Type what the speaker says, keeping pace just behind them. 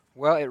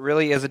Well, it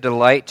really is a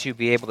delight to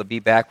be able to be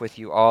back with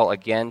you all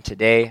again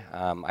today.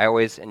 I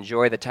always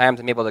enjoy the times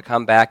I'm able to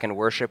come back and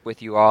worship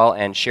with you all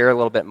and share a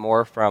little bit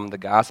more from the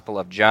Gospel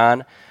of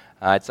John.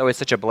 It's always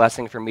such a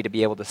blessing for me to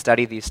be able to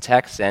study these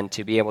texts and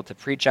to be able to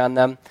preach on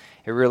them.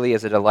 It really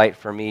is a delight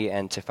for me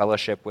and to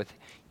fellowship with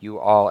you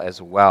all as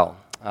well.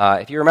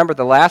 If you remember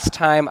the last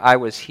time I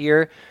was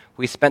here,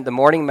 we spent the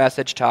morning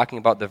message talking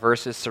about the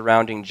verses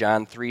surrounding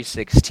John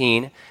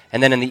 3:16,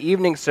 and then in the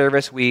evening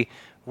service we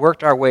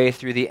worked our way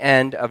through the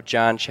end of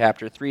John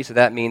chapter 3, so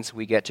that means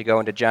we get to go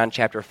into John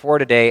chapter 4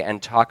 today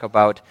and talk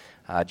about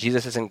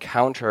Jesus'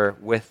 encounter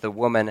with the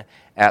woman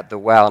at the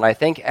well. And I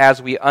think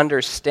as we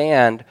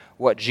understand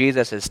what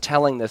Jesus is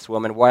telling this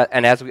woman,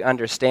 and as we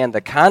understand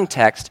the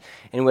context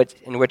in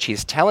which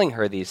he's telling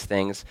her these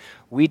things,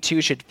 we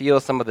too should feel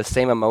some of the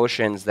same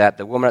emotions that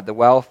the woman at the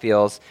well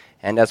feels,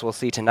 and as we'll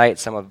see tonight,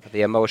 some of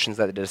the emotions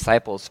that the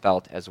disciples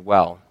felt as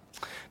well.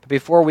 But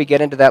before we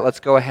get into that, let's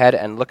go ahead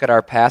and look at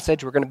our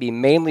passage. We're going to be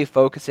mainly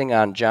focusing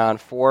on John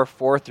 4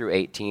 through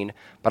 18,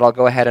 but I'll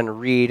go ahead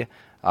and read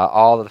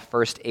all of the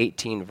first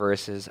 18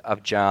 verses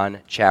of John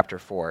chapter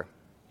 4.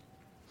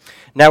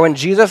 Now when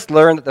Jesus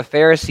learned that the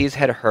Pharisees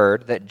had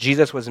heard that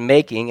Jesus was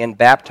making and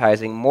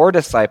baptizing more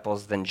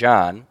disciples than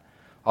John,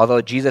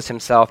 although Jesus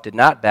himself did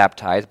not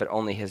baptize, but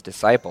only his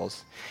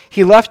disciples,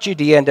 he left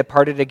Judea and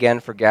departed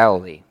again for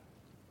Galilee.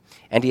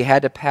 And he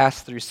had to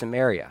pass through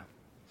Samaria.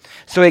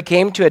 So he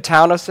came to a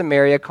town of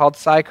Samaria called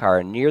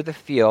Sychar, near the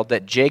field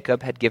that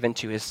Jacob had given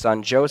to his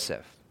son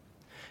Joseph.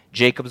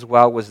 Jacob's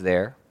well was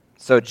there.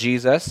 So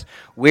Jesus,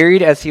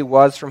 wearied as he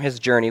was from his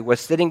journey, was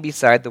sitting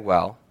beside the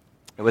well.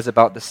 It was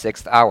about the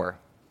 6th hour.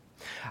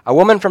 A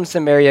woman from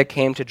Samaria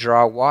came to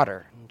draw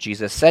water.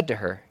 Jesus said to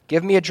her,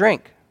 "Give me a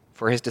drink,"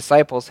 for his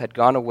disciples had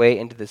gone away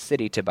into the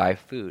city to buy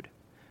food.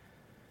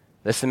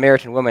 The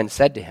Samaritan woman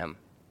said to him,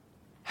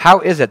 "How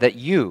is it that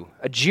you,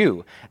 a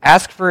Jew,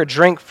 ask for a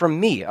drink from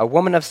me, a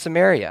woman of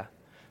Samaria?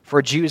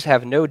 For Jews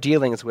have no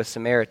dealings with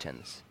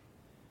Samaritans."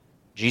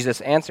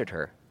 Jesus answered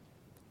her,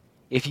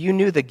 "If you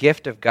knew the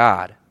gift of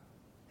God,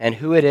 and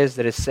who it is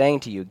that is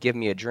saying to you, 'Give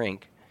me a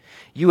drink,'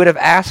 you would have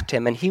asked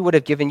him, and he would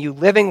have given you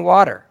living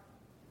water."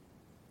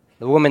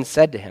 The woman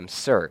said to him,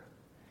 "Sir,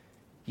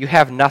 you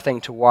have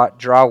nothing to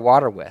draw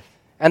water with,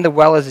 and the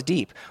well is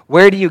deep.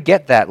 Where do you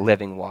get that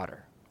living water?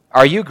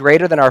 Are you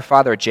greater than our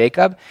father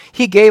Jacob?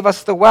 He gave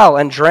us the well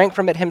and drank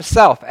from it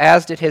himself,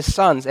 as did his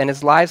sons and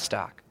his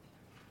livestock."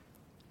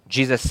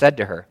 Jesus said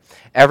to her,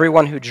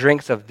 "Everyone who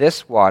drinks of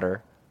this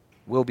water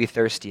will be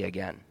thirsty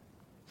again.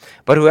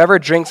 But whoever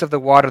drinks of the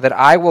water that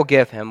I will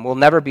give him will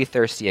never be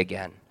thirsty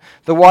again.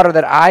 The water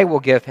that I will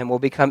give him will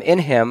become in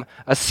him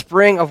a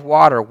spring of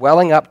water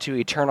welling up to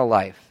eternal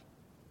life."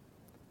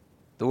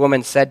 The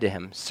woman said to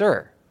him,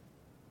 "Sir,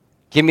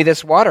 give me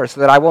this water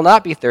so that I will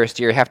not be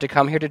thirsty or have to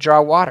come here to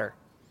draw water."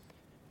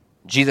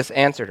 Jesus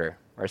answered her,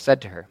 or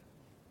said to her,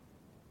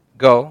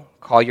 "Go,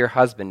 call your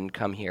husband and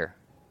come here."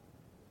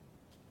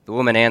 The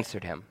woman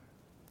answered him,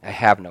 "I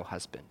have no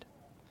husband."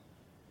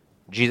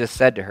 Jesus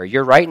said to her,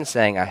 "You're right in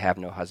saying I have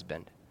no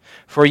husband.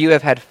 For you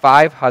have had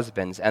 5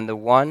 husbands, and the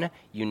one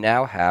you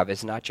now have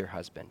is not your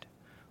husband.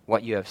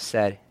 What you have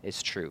said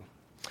is true."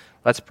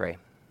 Let's pray.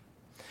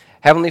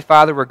 Heavenly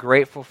Father, we're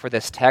grateful for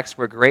this text.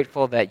 We're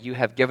grateful that you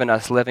have given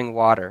us living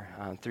water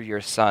through your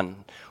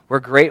Son. We're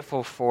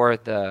grateful for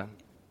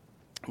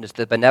just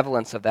the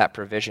benevolence of that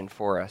provision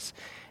for us.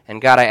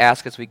 And God, I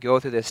ask as we go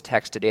through this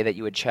text today that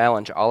you would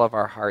challenge all of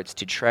our hearts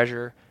to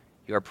treasure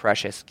your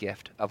precious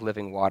gift of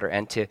living water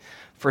and to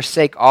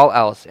forsake all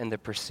else in the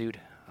pursuit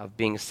of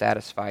being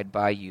satisfied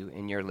by you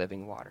in your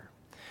living water.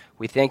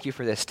 We thank you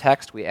for this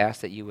text. We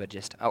ask that you would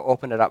just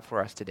open it up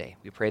for us today.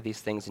 We pray these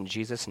things in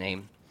Jesus'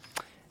 name.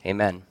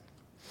 Amen.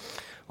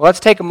 Well, let's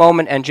take a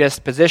moment and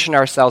just position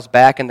ourselves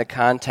back in the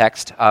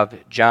context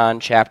of John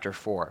chapter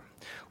 4.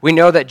 We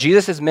know that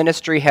Jesus'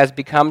 ministry has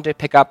begun to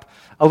pick up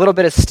a little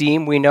bit of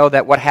steam. We know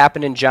that what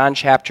happened in John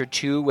chapter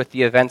 2 with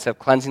the events of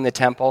cleansing the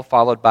temple,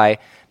 followed by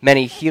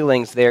many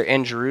healings there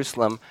in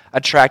Jerusalem,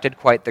 attracted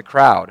quite the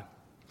crowd.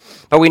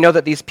 But we know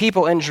that these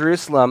people in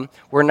Jerusalem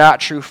were not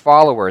true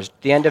followers.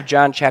 The end of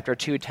John chapter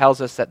 2 tells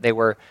us that they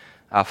were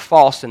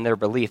false in their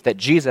belief, that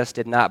Jesus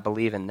did not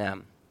believe in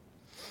them.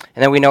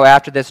 And then we know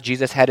after this,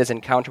 Jesus had his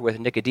encounter with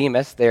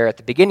Nicodemus there at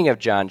the beginning of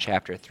John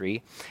chapter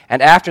 3.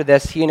 And after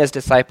this, he and his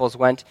disciples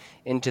went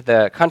into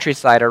the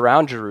countryside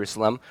around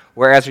Jerusalem,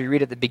 where, as we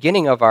read at the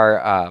beginning of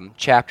our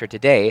chapter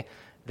today,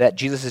 that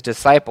Jesus'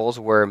 disciples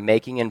were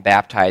making and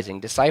baptizing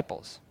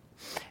disciples.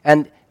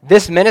 And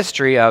this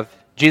ministry of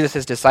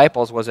Jesus'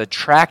 disciples was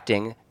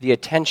attracting the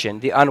attention,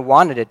 the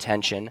unwanted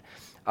attention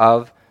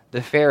of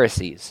the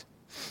Pharisees.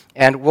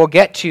 And we'll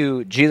get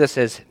to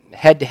Jesus'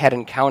 head-to-head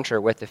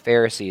encounter with the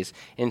Pharisees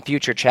in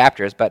future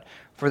chapters, but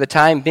for the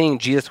time being,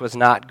 Jesus was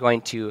not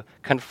going to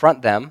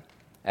confront them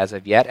as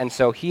of yet, and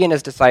so he and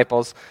his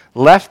disciples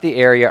left the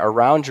area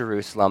around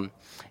Jerusalem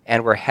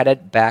and were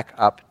headed back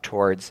up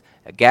towards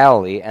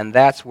Galilee, and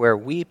that's where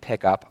we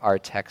pick up our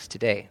text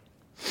today.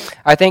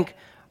 I think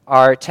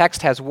our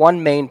text has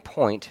one main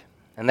point,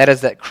 and that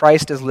is that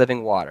Christ is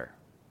living water.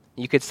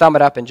 You could sum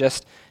it up in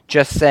just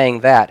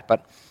saying that,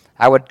 but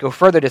I would go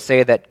further to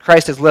say that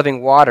Christ is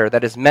living water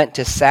that is meant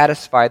to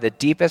satisfy the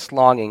deepest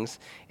longings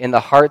in the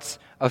hearts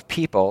of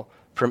people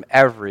from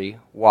every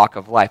walk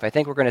of life. I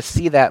think we're going to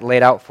see that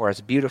laid out for us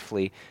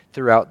beautifully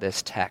throughout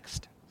this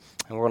text.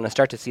 And we're going to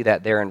start to see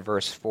that there in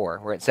verse 4,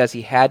 where it says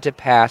he had to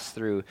pass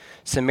through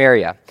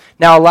Samaria.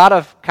 Now, a lot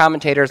of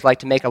commentators like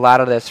to make a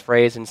lot of this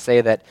phrase and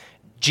say that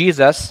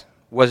Jesus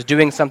was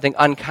doing something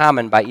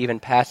uncommon by even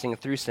passing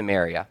through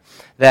Samaria,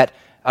 that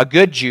a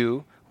good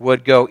Jew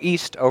would go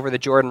east over the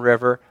Jordan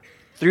River,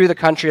 through the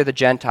country of the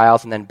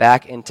Gentiles, and then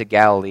back into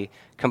Galilee,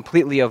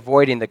 completely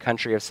avoiding the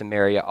country of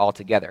Samaria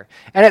altogether.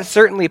 And it's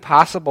certainly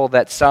possible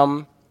that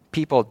some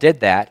people did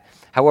that.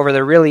 However,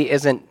 there really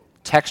isn't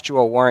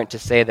textual warrant to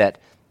say that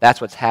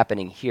that's what's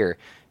happening here.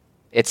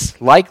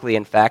 It's likely,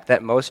 in fact,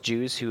 that most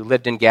Jews who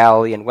lived in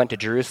Galilee and went to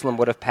Jerusalem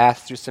would have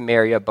passed through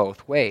Samaria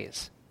both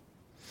ways.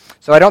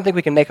 So I don't think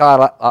we can make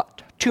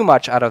too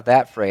much out of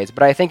that phrase,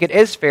 but I think it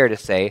is fair to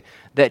say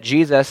that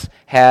Jesus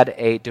had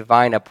a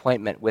divine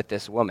appointment with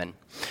this woman.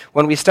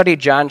 When we studied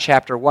John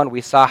chapter 1,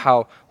 we saw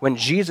how when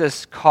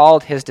Jesus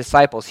called his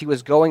disciples, he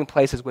was going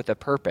places with a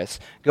purpose,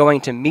 going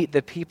to meet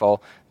the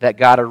people that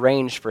God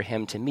arranged for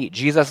him to meet.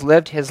 Jesus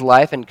lived his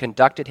life and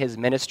conducted his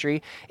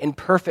ministry in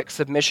perfect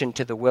submission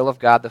to the will of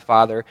God the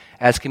Father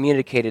as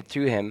communicated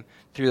through him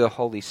through the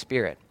Holy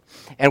Spirit.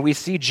 And we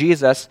see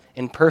Jesus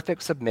in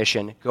perfect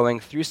submission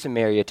going through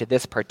Samaria to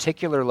this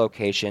particular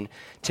location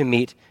to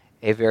meet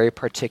a very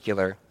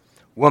particular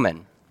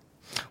woman.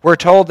 We're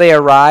told they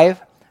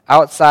arrive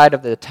outside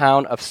of the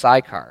town of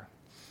Sychar.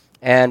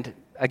 And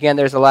again,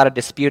 there's a lot of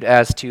dispute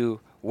as to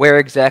where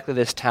exactly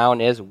this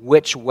town is,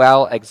 which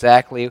well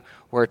exactly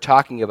we're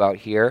talking about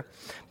here.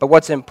 But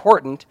what's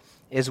important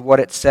is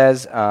what it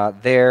says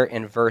there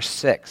in verse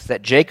 6,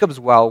 that Jacob's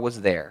well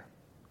was there.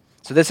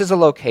 So this is a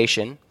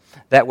location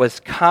that was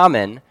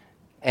common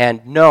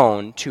and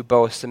known to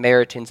both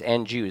Samaritans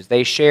and Jews.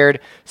 They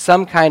shared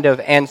some kind of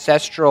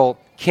ancestral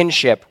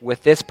kinship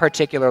with this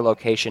particular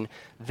location,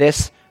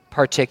 this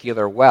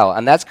particular well.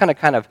 And that's going to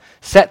kind of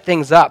set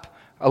things up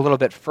a little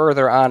bit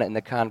further on in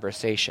the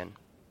conversation.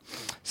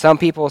 Some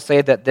people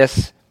say that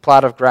this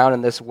plot of ground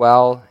and this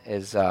well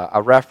is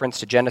a reference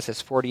to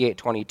Genesis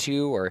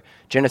 48:22 or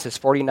Genesis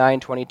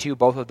 49:22.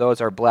 Both of those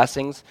are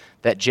blessings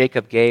that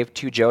Jacob gave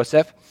to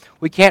Joseph.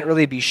 We can't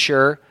really be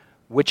sure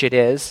which it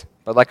is,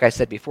 but like I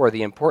said before,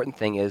 the important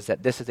thing is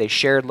that this is a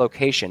shared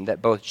location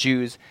that both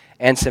Jews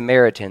and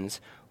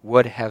Samaritans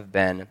would have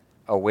been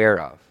aware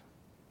of.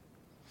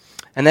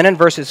 And then in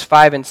verses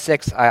 5 and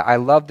 6, I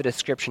love the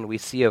description we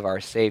see of our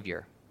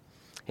Savior.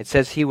 It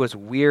says he was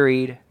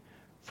wearied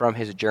from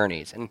his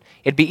journeys. And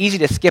it'd be easy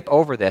to skip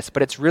over this,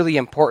 but it's really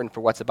important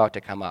for what's about to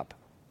come up.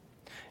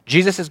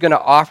 Jesus is going to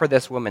offer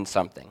this woman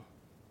something,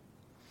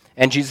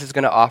 and Jesus is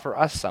going to offer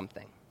us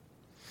something.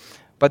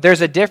 But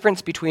there's a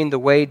difference between the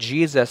way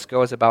Jesus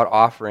goes about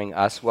offering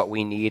us what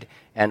we need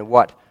and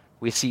what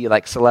we see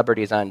like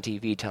celebrities on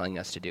TV telling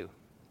us to do,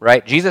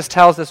 right? Jesus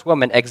tells this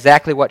woman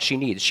exactly what she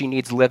needs. She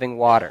needs living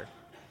water.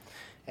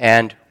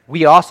 And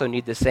we also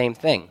need the same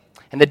thing.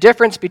 And the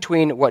difference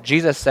between what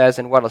Jesus says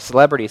and what a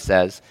celebrity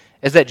says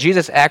is that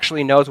Jesus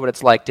actually knows what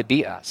it's like to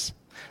be us.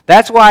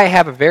 That's why I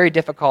have a very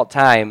difficult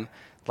time,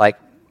 like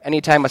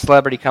anytime a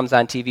celebrity comes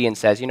on TV and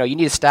says, you need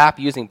to stop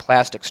using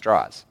plastic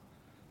straws.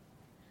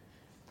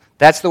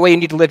 That's the way you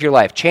need to live your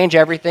life. Change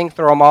everything,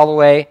 throw them all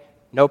away,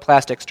 no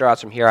plastic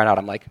straws from here on out.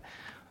 I'm like,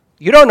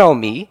 you don't know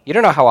me. You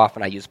don't know how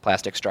often I use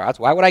plastic straws.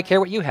 Why would I care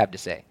what you have to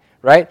say,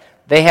 right?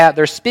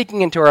 They're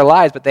speaking into our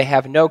lives, but they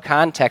have no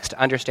context to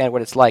understand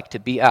what it's like to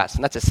be us.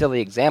 And that's a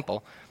silly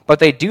example, but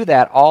they do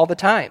that all the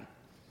time.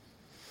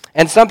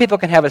 And some people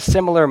can have a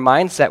similar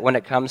mindset when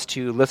it comes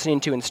to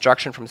listening to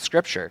instruction from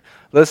Scripture,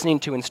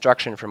 listening to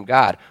instruction from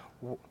God.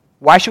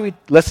 Why should we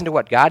listen to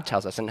what God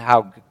tells us and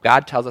how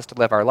God tells us to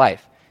live our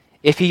life?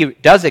 If he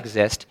does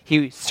exist,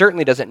 he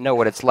certainly doesn't know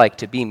what it's like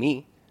to be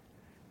me.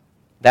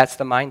 That's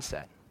the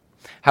mindset.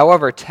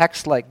 However,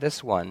 texts like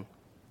this one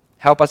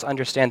help us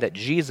understand that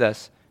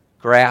Jesus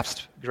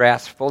grasped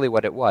fully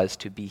what it was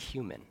to be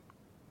human.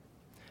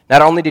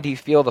 Not only did he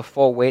feel the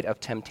full weight of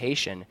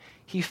temptation,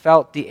 he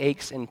felt the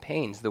aches and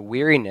pains, the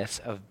weariness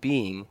of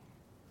being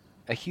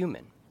a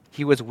human.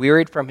 He was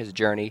wearied from his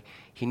journey.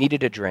 He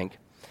needed a drink.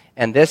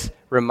 And this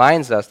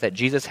reminds us that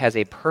Jesus has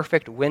a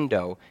perfect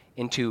window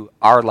into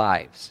our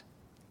lives.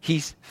 He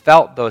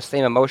felt those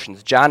same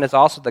emotions. John is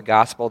also the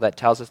gospel that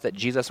tells us that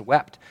Jesus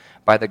wept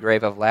by the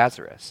grave of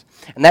Lazarus.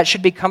 And that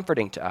should be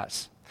comforting to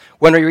us.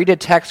 When we read a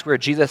text where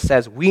Jesus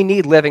says, we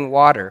need living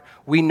water,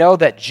 we know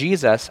that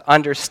Jesus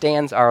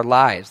understands our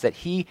lives, that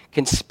he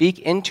can speak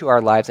into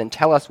our lives and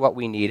tell us what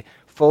we need,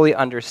 fully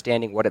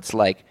understanding what it's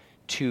like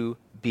to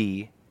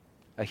be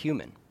a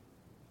human.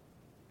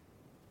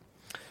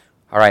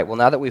 All right, well,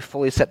 now that we've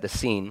fully set the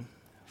scene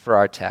for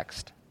our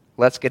text,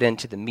 let's get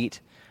into the meat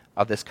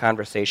of this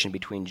conversation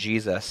between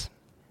Jesus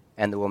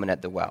and the woman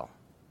at the well.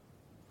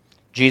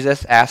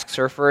 Jesus asks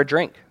her for a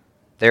drink,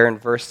 there in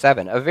verse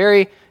 7, a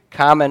very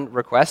common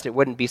request. It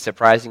wouldn't be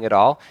surprising at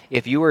all.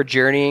 If you were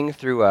journeying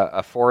through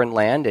a foreign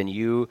land and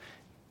you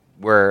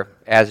were,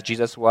 as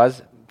Jesus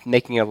was,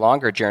 making a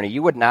longer journey,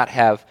 you would not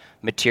have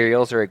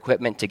materials or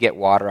equipment to get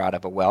water out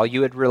of a well.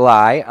 You would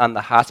rely on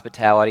the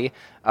hospitality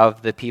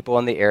of the people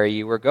in the area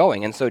you were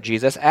going. And so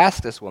Jesus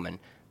asked this woman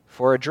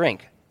for a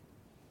drink.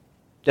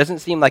 Doesn't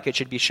seem like it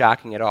should be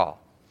shocking at all.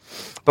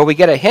 But we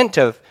get a hint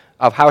of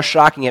how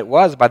shocking it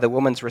was by the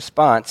woman's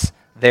response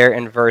there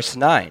in verse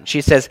 9.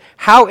 She says,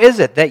 "How is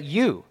it that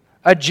you,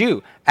 a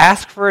Jew,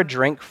 ask for a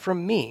drink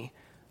from me,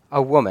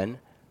 a woman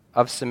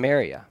of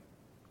Samaria?"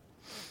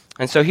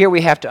 And so here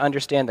we have to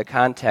understand the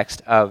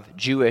context of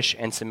Jewish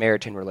and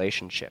Samaritan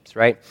relationships,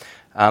 right?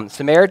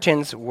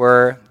 Samaritans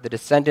were the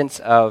descendants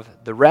of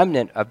the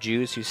remnant of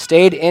Jews who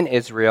stayed in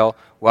Israel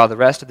while the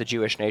rest of the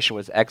Jewish nation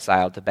was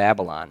exiled to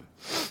Babylon.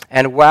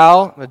 And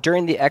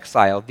during the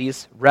exile,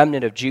 these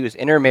remnant of Jews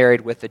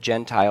intermarried with the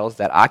Gentiles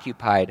that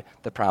occupied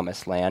the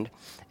Promised Land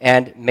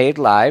and made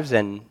lives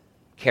and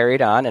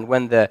carried on. And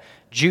when the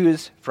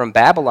Jews from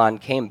Babylon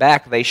came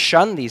back, they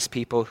shunned these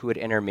people who had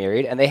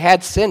intermarried, and they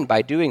had sinned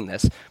by doing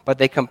this, but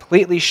they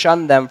completely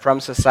shunned them from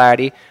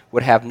society,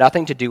 would have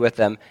nothing to do with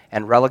them,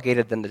 and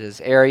relegated them to this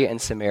area in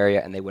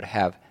Samaria, and they would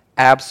have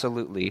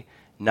absolutely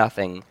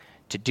nothing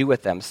to do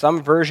with them.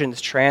 Some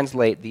versions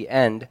translate the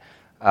end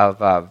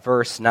of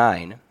verse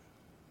 9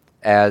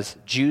 as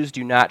Jews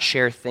do not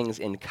share things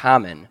in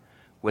common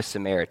with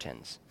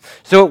Samaritans.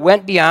 So it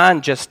went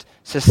beyond just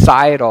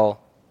societal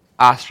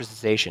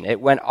ostracization. It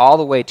went all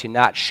the way to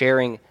not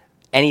sharing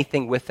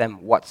anything with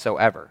them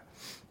whatsoever.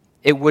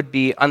 It would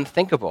be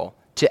unthinkable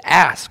to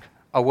ask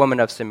a woman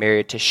of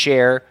Samaria to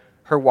share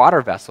her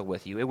water vessel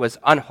with you. It was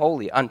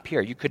unholy,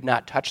 impure. You could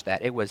not touch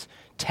that. It was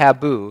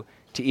taboo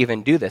to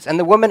even do this. And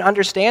the woman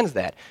understands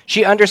that.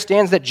 She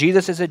understands that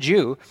Jesus is a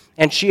Jew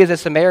and she is a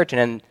Samaritan,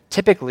 and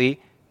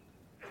typically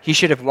he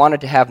should have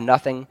wanted to have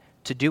nothing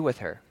to do with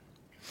her.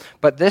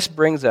 But this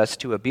brings us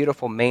to a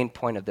beautiful main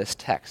point of this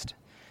text.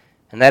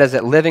 And that is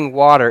that living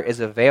water is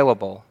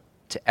available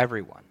to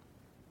everyone.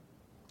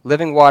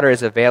 Living water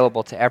is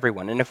available to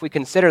everyone. And if we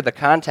consider the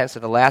context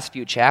of the last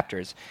few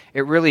chapters,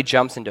 it really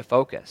jumps into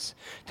focus.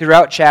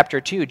 Throughout chapter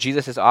 2,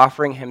 Jesus is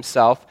offering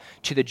himself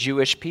to the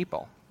Jewish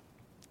people,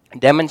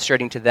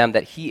 demonstrating to them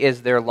that he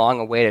is their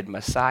long-awaited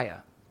Messiah,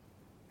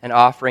 and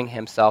offering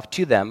himself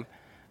to them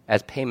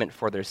as payment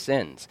for their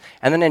sins.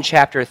 And then in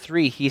chapter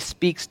 3, he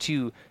speaks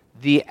to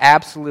the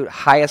absolute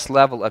highest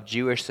level of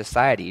Jewish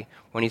society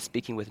when he's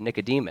speaking with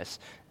Nicodemus,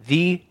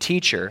 the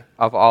teacher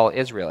of all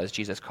Israel, as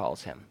Jesus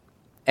calls him.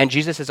 And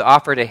Jesus'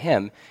 offer to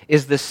him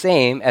is the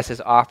same as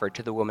his offer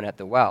to the woman at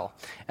the well.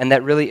 And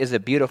that really is a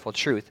beautiful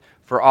truth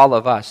for all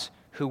of us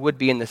who would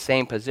be in the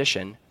same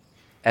position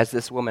as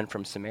this woman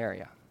from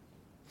Samaria.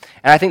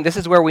 And I think this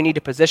is where we need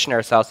to position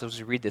ourselves as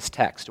we read this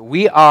text.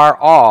 We are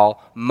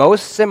all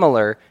most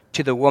similar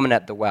to the woman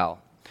at the well.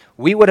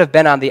 We would have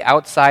been on the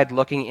outside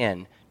looking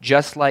in,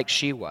 just like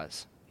she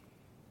was.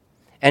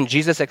 And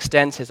Jesus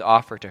extends his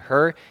offer to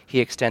her.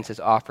 He extends his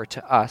offer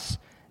to us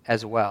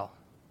as well.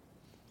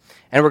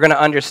 And we're going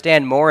to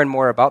understand more and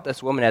more about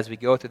this woman as we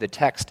go through the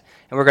text,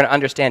 and we're going to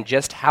understand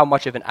just how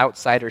much of an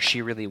outsider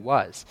she really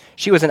was.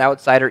 She was an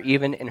outsider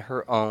even in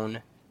her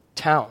own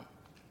town.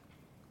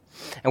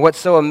 And what's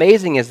so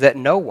amazing is that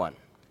no one,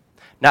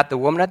 not the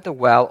woman at the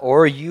well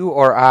or you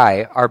or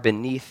I, are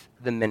beneath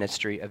the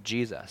ministry of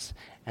Jesus.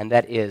 And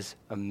that is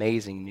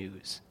amazing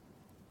news.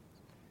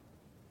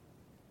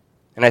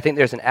 And I think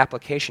there's an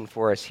application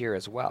for us here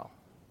as well.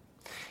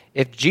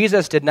 If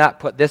Jesus did not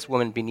put this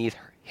woman beneath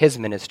his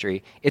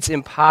ministry, it's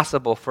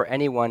impossible for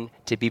anyone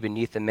to be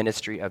beneath the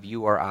ministry of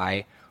you or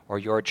I or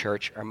your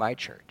church or my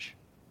church.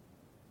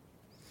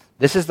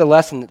 This is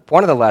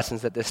one of the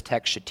lessons that this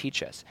text should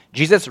teach us.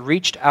 Jesus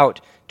reached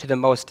out to the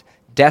most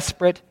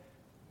desperate,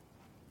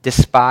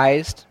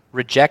 despised,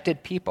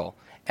 rejected people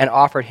and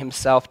offered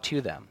himself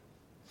to them.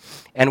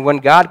 And when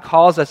God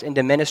calls us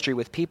into ministry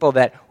with people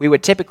that we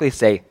would typically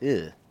say,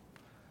 "Ugh,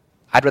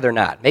 I'd rather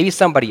not. Maybe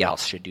somebody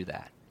else should do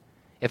that."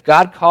 If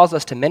God calls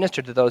us to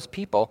minister to those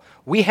people,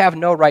 we have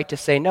no right to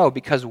say no,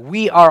 because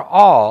we are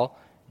all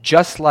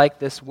just like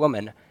this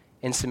woman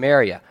in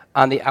Samaria,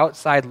 on the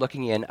outside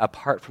looking in,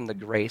 apart from the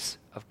grace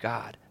of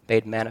God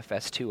made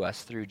manifest to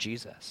us through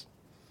Jesus.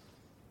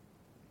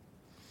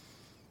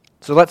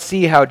 So let's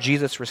see how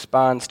Jesus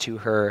responds to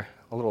her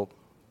a little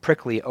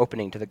prickly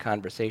opening to the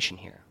conversation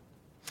here.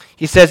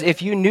 He says,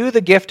 "If you knew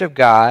the gift of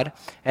God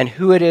and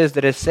who it is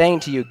that is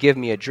saying to you, 'Give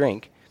me a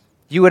drink,'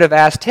 you would have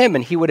asked him,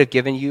 and he would have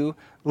given you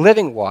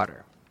living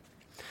water."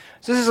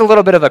 So this is a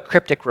little bit of a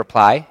cryptic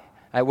reply.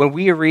 When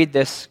we read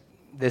this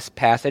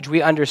passage,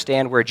 we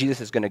understand where Jesus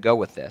is going to go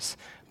with this.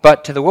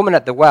 But to the woman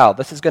at the well,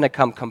 this is going to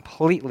come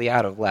completely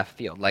out of left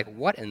field. Like,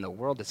 what in the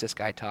world is this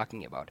guy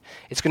talking about?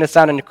 It's going to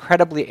sound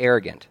incredibly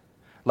arrogant.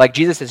 Like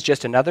Jesus is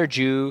just another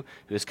Jew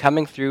who is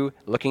coming through,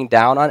 looking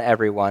down on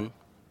everyone.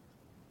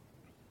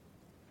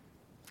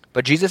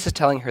 But Jesus is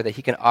telling her that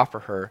he can offer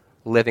her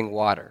living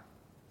water.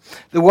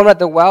 The woman at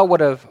the well would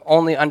have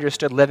only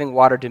understood living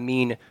water to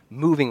mean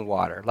moving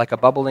water, like a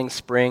bubbling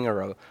spring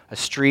or a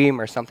stream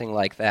or something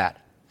like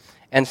that.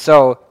 And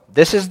so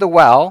this is the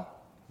well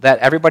that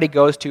everybody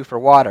goes to for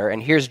water,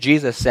 and here's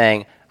Jesus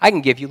saying, I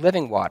can give you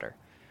living water.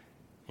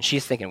 And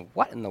she's thinking,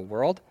 what in the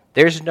world?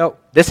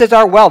 This is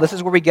our well. This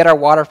is where we get our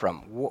water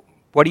from.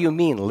 What do you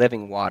mean,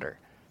 living water?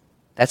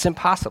 That's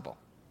impossible.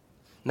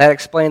 And that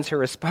explains her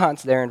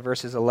response there in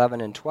verses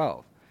 11 and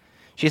 12.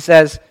 She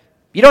says,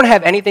 you don't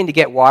have anything to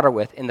get water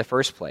with in the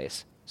first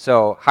place,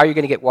 so how are you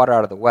going to get water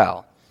out of the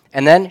well?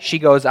 And then she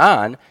goes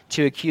on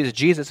to accuse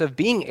Jesus of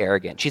being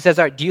arrogant. She says,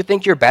 do you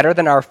think you're better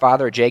than our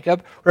father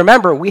Jacob?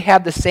 Remember, we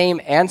have the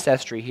same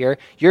ancestry here.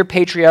 Your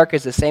patriarch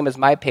is the same as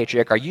my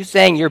patriarch. Are you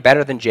saying you're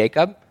better than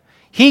Jacob?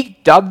 He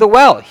dug the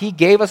well. He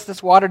gave us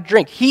this water to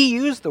drink. He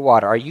used the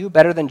water. Are you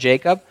better than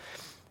Jacob?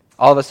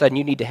 All of a sudden,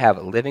 you need to have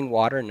living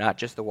water, not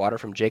just the water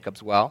from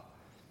Jacob's well.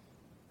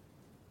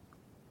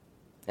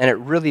 And it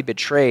really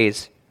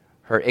betrays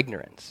her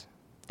ignorance,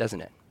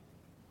 doesn't it?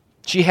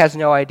 She has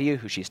no idea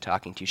who she's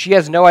talking to. She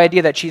has no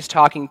idea that she's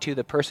talking to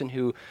the person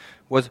who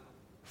was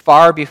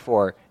far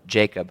before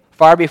Jacob,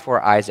 far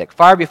before Isaac,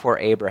 far before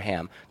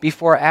Abraham,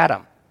 before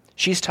Adam.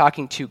 She's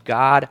talking to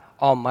God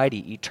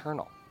Almighty,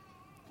 eternal,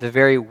 the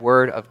very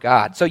Word of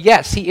God. So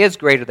yes, he is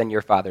greater than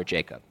your father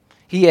Jacob.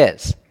 He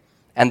is.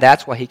 And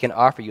that's why he can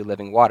offer you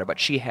living water. But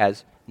she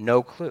has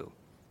no clue.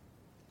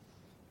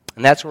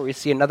 And that's where we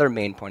see another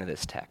main point of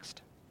this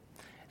text.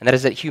 And that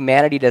is that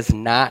humanity does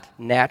not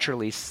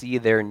naturally see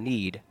their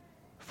need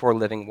for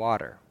living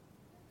water.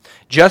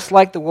 Just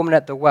like the woman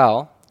at the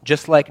well,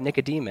 just like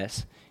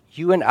Nicodemus,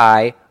 you and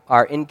I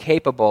are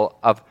incapable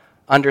of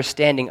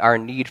understanding our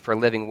need for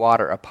living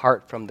water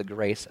apart from the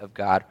grace of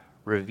God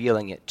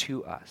revealing it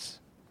to us.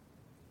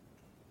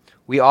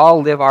 We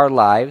all live our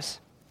lives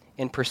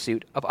in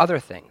pursuit of other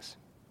things.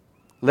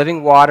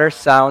 Living water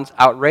sounds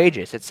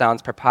outrageous. It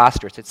sounds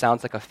preposterous. It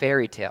sounds like a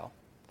fairy tale,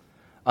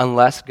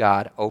 unless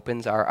God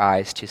opens our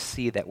eyes to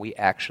see that we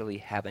actually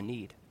have a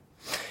need.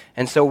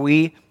 And so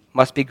we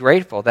must be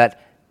grateful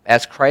that,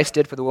 as Christ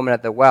did for the woman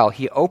at the well,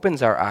 he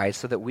opens our eyes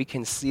so that we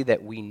can see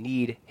that we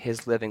need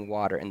his living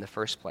water in the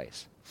first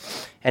place.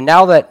 And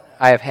now that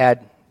I have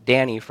had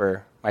Danny,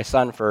 for my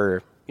son,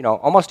 for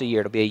almost a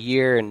year, it'll be a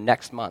year in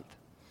next month,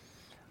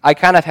 I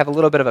kind of have a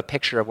little bit of a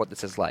picture of what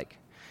this is like.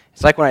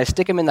 It's like when I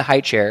stick him in the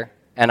high chair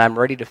and I'm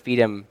ready to feed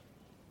him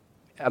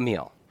a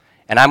meal.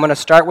 And I'm going to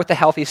start with the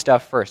healthy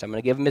stuff first. I'm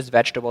going to give him his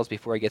vegetables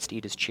before he gets to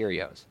eat his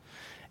Cheerios.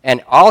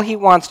 And all he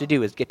wants to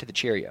do is get to the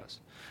Cheerios.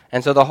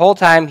 And so the whole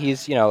time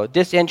he's,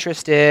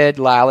 disinterested,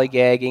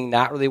 lollygagging,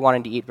 not really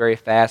wanting to eat very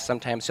fast.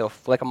 Sometimes he'll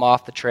flick them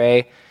off the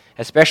tray,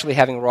 especially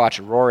having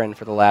watched Roarin'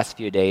 for the last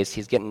few days.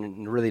 He's getting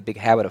in a really big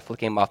habit of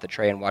flicking them off the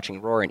tray and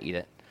watching Roarin' eat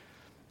it.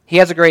 He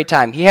has a great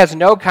time. He has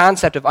no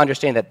concept of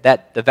understanding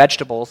that the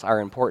vegetables are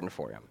important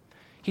for him.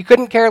 He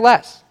couldn't care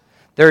less.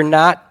 They're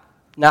not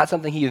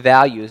something he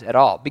values at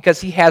all,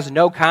 because he has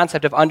no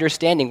concept of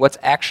understanding what's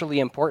actually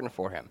important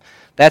for him.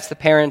 That's the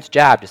parent's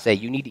job, to say,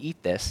 you need to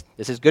eat this.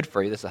 This is good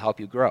for you. This will help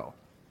you grow.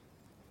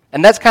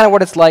 And that's kind of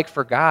what it's like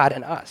for God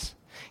and us.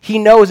 He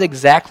knows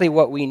exactly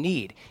what we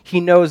need. He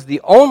knows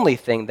the only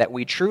thing that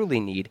we truly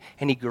need,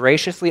 and he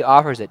graciously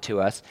offers it to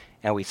us,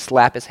 and we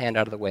slap his hand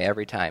out of the way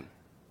every time.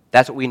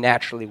 That's what we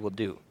naturally will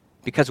do,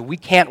 because we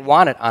can't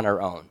want it on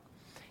our own.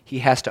 He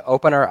has to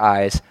open our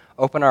eyes,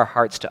 open our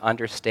hearts to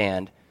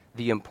understand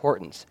the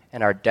importance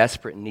and our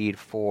desperate need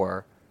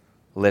for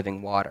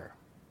living water.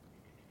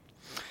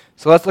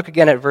 So let's look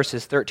again at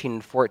verses 13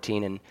 and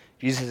 14, and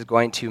Jesus is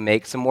going to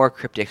make some more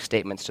cryptic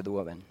statements to the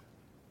woman.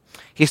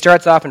 He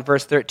starts off in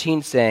verse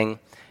 13 saying,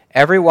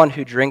 "Everyone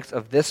who drinks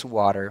of this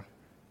water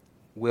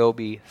will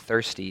be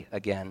thirsty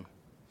again."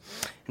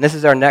 And this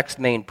is our next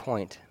main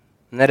point,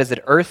 and that is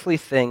that earthly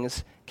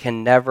things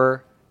can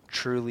never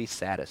truly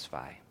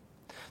satisfy.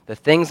 The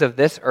things of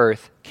this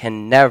earth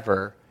can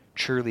never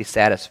truly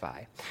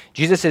satisfy.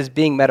 Jesus is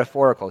being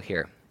metaphorical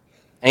here,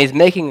 and he's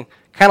making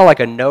kind of like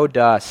a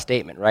no-duh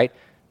statement, right?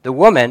 The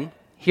woman,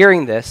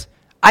 hearing this,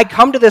 I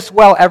come to this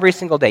well every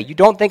single day. You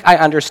don't think I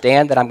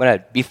understand that I'm going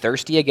to be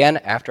thirsty again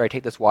after I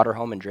take this water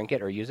home and drink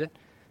it or use it?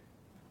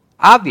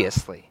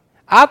 Obviously,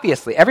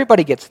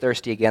 everybody gets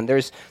thirsty again.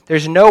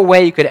 There's no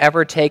way you could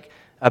ever take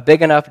a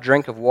big enough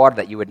drink of water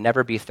that you would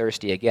never be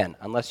thirsty again,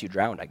 unless you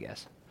drowned, I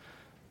guess.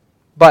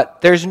 But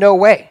there's no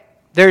way.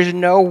 There's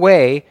no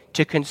way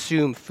to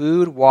consume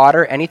food,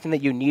 water, anything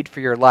that you need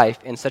for your life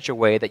in such a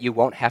way that you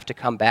won't have to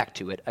come back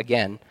to it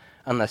again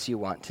unless you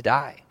want to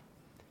die.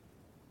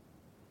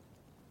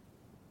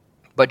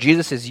 But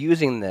Jesus is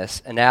using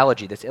this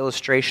analogy, this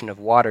illustration of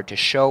water, to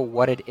show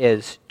what it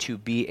is to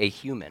be a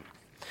human,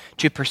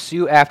 to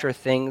pursue after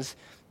things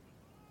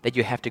that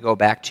you have to go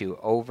back to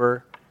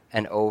over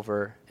and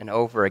over and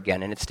over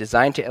again. And it's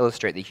designed to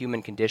illustrate the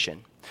human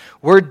condition.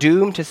 We're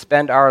doomed to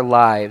spend our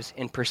lives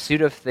in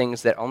pursuit of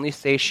things that only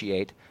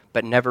satiate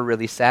but never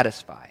really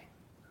satisfy.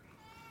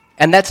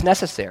 And that's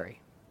necessary.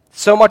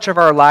 So much of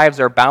our lives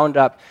are bound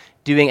up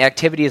doing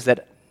activities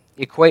that,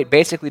 equate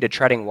basically to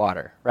treading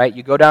water, right?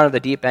 You go down to the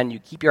deep end, you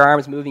keep your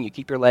arms moving, you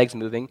keep your legs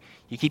moving,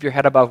 you keep your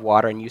head above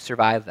water, and you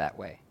survive that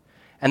way.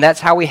 And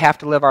that's how we have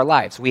to live our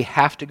lives. We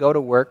have to go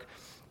to work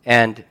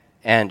and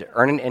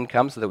earn an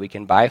income so that we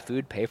can buy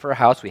food, pay for a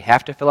house. We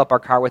have to fill up our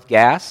car with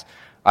gas.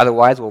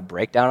 Otherwise, we'll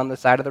break down on the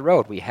side of the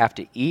road. We have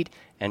to eat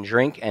and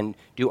drink and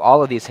do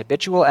all of these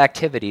habitual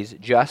activities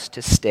just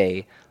to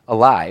stay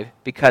alive,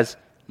 because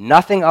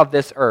nothing of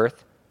this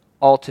earth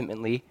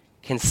ultimately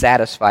can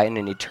satisfy in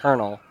an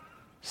eternal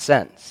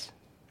sense.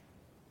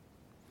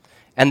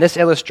 And this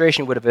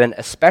illustration would have been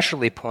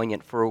especially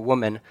poignant for a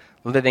woman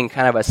living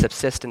kind of a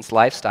subsistence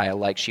lifestyle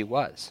like she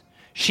was.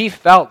 She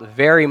felt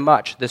very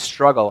much the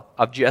struggle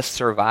of just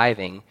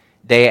surviving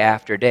day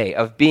after day,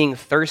 of being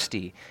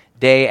thirsty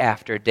day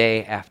after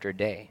day after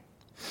day.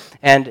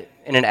 And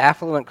in an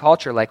affluent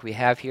culture like we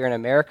have here in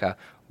America,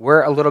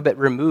 we're a little bit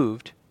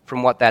removed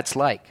from what that's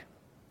like.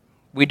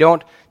 We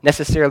don't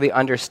necessarily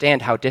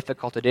understand how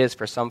difficult it is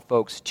for some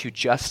folks to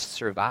just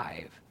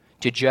survive,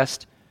 to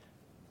just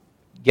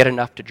get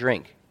enough to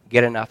drink,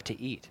 get enough to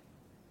eat.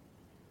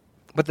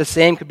 But the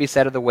same could be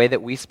said of the way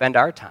that we spend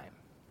our time,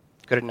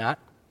 could it not?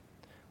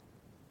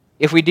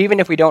 Even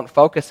if we don't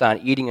focus on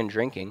eating and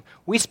drinking,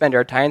 we spend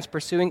our times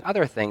pursuing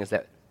other things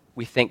that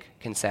we think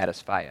can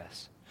satisfy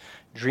us.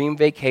 Dream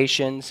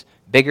vacations,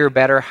 bigger,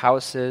 better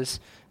houses,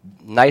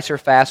 nicer,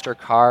 faster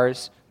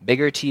cars,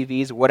 bigger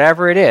TVs,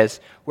 whatever it is,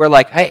 we're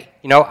like, hey,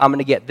 I'm going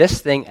to get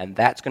this thing and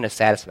that's going to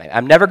satisfy me.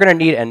 I'm never going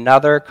to need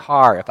another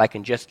car if I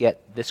can just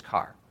get this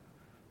car.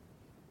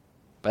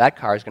 But that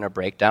car is going to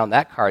break down,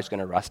 that car is going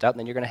to rust out, and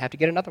then you're going to have to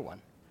get another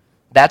one.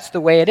 That's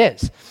the way it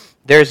is.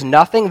 There's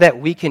nothing that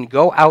we can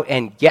go out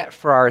and get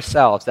for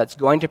ourselves that's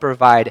going to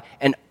provide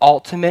an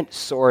ultimate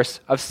source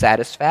of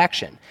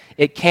satisfaction.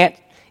 It can't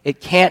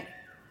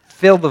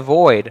fill the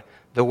void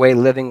the way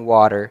living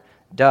water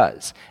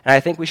does. And I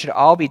think we should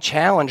all be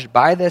challenged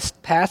by this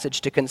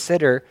passage to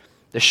consider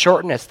the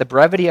shortness, the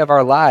brevity of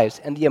our lives,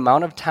 and the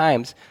amount of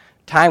time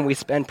we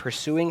spend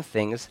pursuing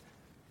things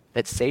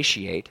that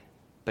satiate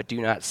but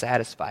do not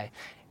satisfy.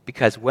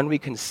 Because when we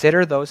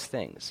consider those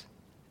things,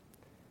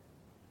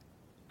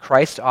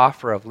 Christ's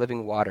offer of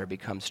living water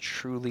becomes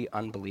truly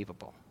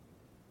unbelievable.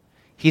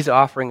 He's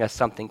offering us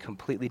something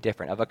completely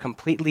different, of a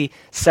completely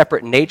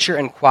separate nature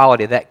and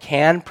quality that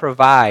can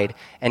provide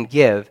and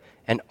give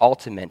an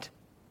ultimate,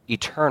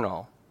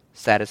 eternal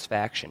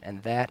satisfaction.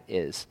 And that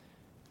is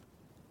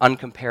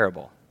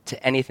uncomparable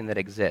to anything that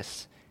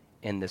exists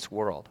in this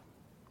world.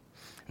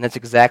 And that's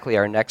exactly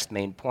our next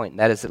main point, and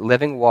that is that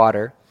living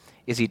water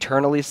is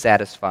eternally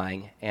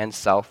satisfying and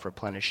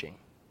self-replenishing.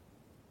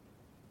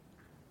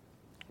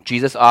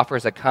 Jesus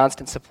offers a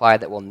constant supply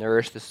that will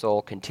nourish the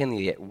soul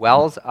continually. It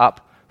wells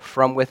up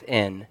from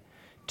within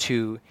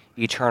to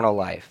eternal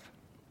life.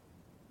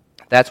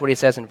 That's what he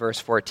says in verse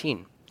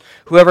 14.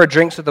 Whoever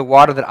drinks of the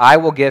water that I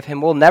will give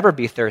him will never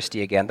be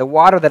thirsty again. The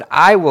water that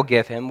I will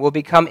give him will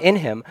become in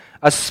him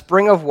a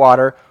spring of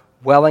water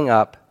welling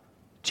up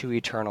to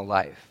eternal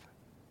life.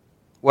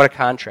 What a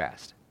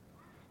contrast.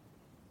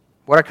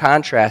 What a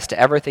contrast to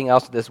everything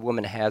else that this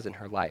woman has in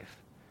her life.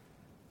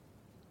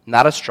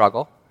 Not a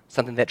struggle,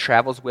 something that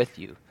travels with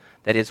you,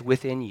 that is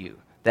within you,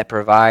 that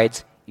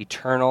provides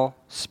eternal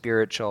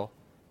spiritual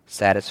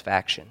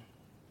satisfaction.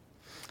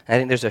 And I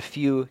think there's a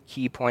few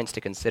key points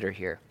to consider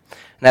here. And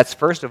that's,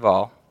 first of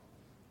all,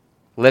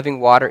 living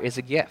water is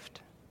a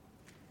gift.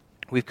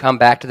 We've come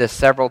back to this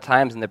several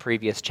times in the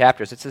previous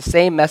chapters. It's the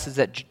same message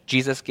that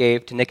Jesus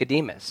gave to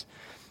Nicodemus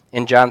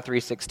in John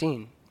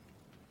 3:16.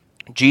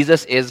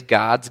 Jesus is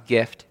God's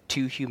gift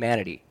to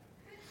humanity.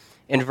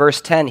 In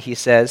verse 10, he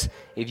says,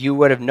 if you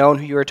would have known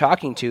who you were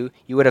talking to,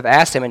 you would have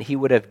asked him, and he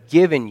would have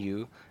given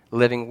you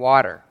living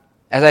water.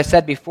 As I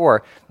said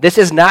before, this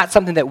is not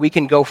something that we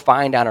can go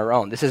find on our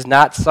own. This is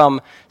not some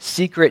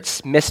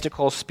secret,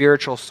 mystical,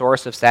 spiritual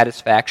source of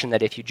satisfaction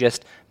that if you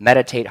just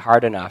meditate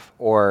hard enough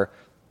or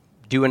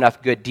do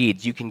enough good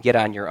deeds, you can get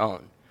on your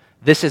own.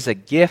 This is a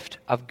gift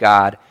of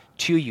God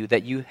to you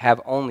that you have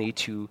only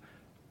to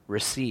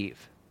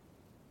receive.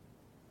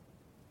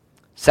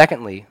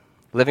 Secondly,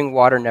 living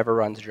water never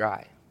runs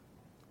dry.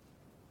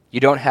 You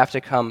don't have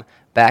to come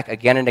back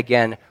again and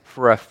again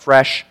for a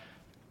fresh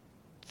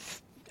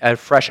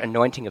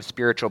anointing of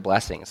spiritual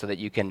blessing so that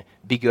you can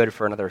be good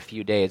for another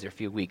few days or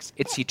few weeks.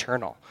 It's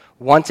eternal.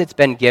 Once it's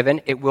been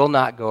given, it will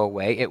not go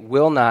away. It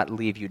will not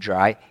leave you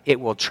dry.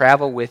 It will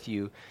travel with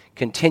you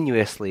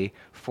continuously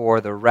for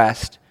the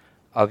rest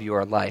of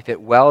your life. It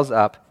wells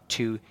up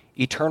to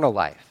eternal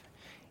life.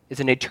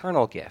 It's an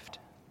eternal gift.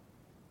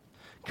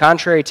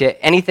 Contrary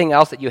to anything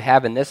else that you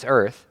have in this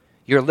earth,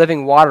 your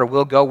living water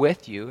will go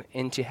with you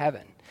into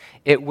heaven.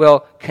 It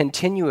will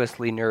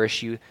continuously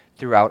nourish you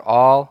throughout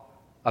all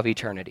of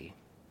eternity.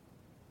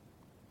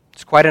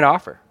 It's quite an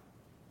offer.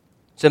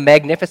 It's a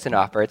magnificent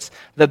offer. It's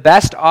the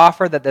best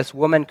offer that this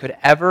woman could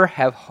ever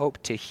have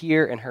hoped to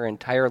hear in her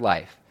entire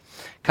life.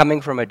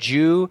 Coming from a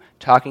Jew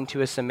talking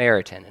to a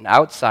Samaritan, an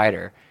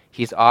outsider,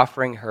 he's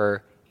offering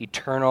her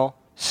eternal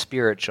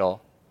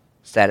spiritual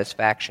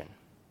satisfaction.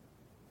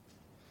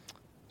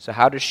 So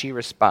how does she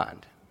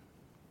respond?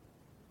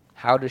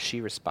 How does she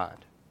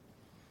respond?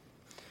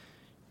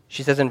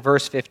 She says in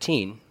verse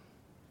 15,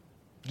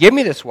 "Give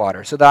me this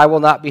water so that I will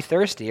not be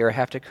thirsty or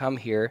have to come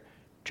here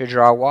to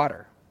draw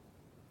water."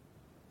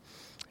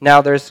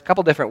 Now, there's a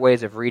couple different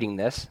ways of reading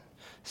this.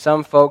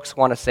 Some folks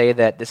want to say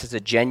that this is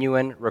a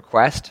genuine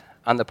request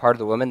on the part of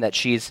the woman, that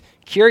she's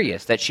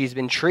curious, that she's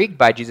been intrigued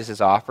by Jesus'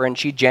 offer, and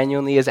she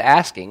genuinely is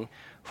asking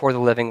for the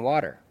living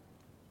water.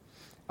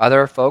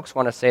 Other folks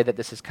want to say that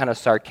this is kind of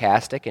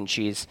sarcastic, and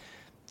she's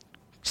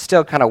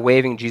still kind of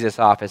waving Jesus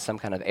off as some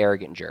kind of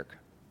arrogant jerk,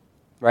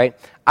 right?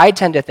 I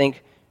tend to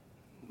think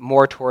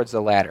more towards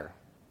the latter.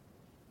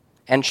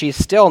 And she's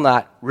still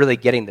not really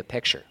getting the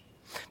picture.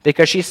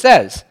 Because she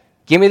says,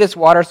 "Give me this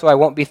water so I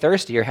won't be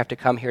thirsty or have to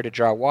come here to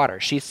draw water."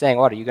 She's saying,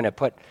 what, are you going to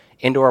put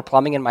indoor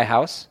plumbing in my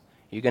house?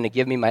 Are you going to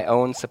give me my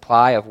own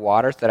supply of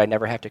water so that I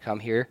never have to come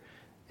here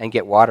and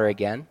get water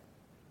again?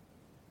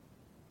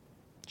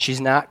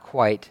 She's not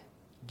quite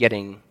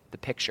getting the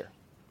picture.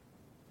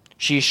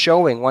 She's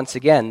showing, once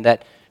again,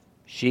 that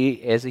she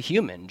is a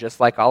human,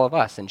 just like all of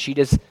us, and she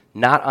does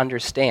not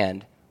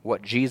understand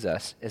what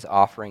Jesus is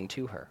offering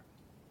to her.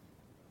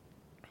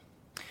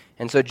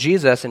 And so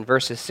Jesus, in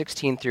verses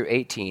 16 through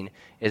 18,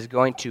 is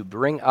going to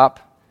bring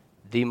up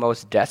the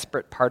most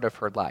desperate part of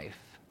her life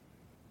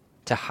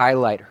to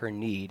highlight her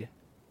need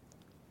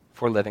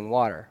for living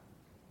water.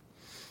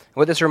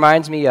 What this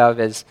reminds me of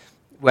is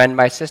when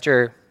my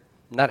sister,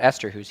 not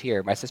Esther who's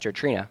here, my sister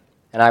Trina,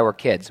 and I were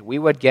kids, we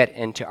would get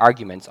into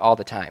arguments all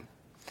the time.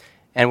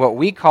 And what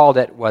we called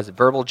it was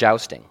verbal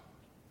jousting.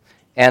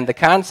 And the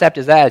concept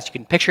is that, as you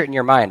can picture it in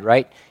your mind,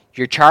 right?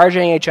 You're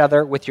charging each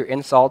other with your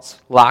insults,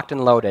 locked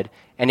and loaded,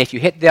 and if you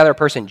hit the other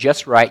person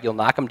just right, you'll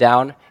knock them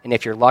down, and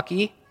if you're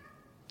lucky,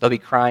 they'll be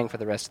crying for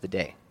the rest of the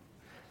day.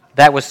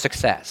 That was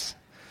success.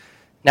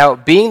 Now,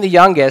 being the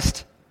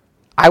youngest,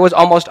 I was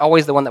almost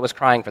always the one that was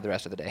crying for the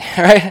rest of the day,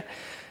 right?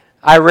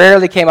 I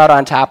rarely came out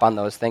on top on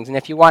those things, and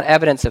if you want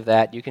evidence of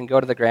that, you can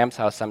go to the Graham's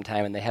house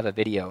sometime, and they have a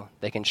video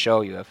they can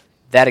show you of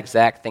that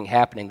exact thing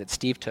happening that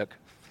Steve took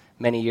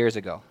many years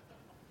ago.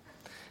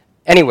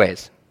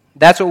 Anyways,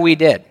 that's what we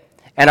did.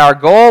 And our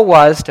goal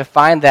was to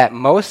find that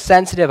most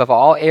sensitive of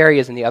all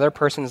areas in the other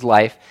person's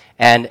life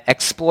and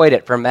exploit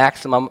it for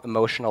maximum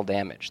emotional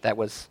damage. That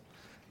was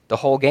the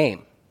whole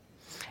game.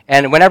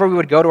 And whenever we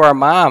would go to our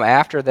mom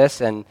after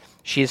this and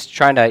she's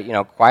trying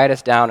to, quiet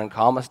us down and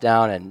calm us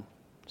down and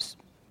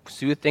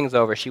soothe things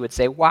over, she would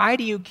say, "Why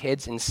do you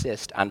kids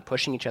insist on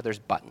pushing each other's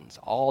buttons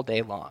all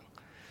day long?"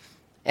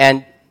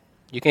 And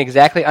you can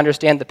exactly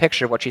understand the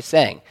picture of what she's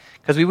saying.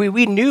 Because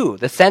we knew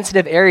the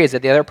sensitive areas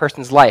of the other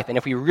person's life, and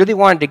if we really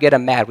wanted to get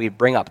them mad, we'd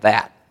bring up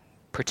that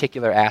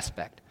particular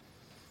aspect.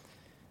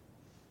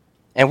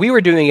 And we were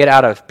doing it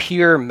out of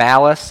pure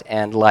malice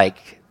and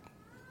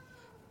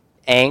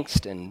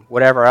angst and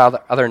whatever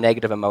other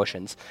negative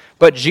emotions.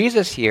 But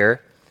Jesus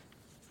here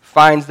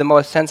finds the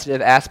most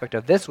sensitive aspect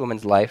of this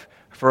woman's life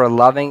for a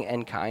loving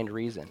and kind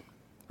reason,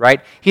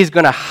 right? He's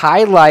going to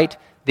highlight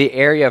the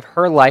area of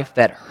her life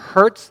that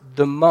hurts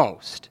the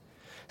most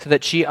so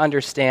that she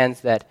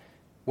understands that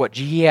what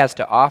he has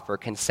to offer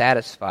can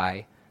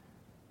satisfy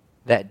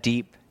that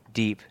deep,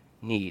 deep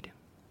need.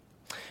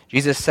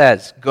 Jesus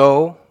says,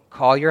 "Go,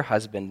 call your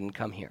husband and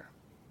come here."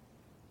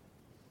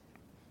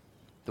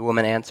 The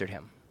woman answered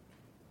him,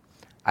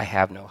 "I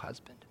have no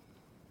husband."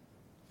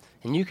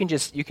 And you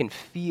can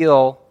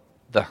feel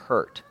the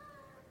hurt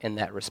in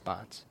that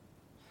response,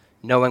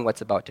 knowing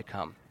what's about to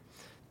come.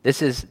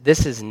 This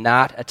is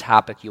not a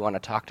topic you want to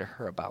talk to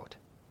her about.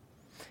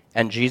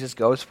 And Jesus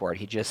goes for it.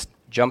 He just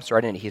jumps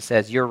right in. He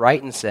says, "You're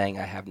right in saying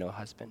I have no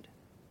husband.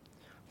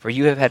 For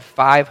you have had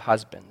 5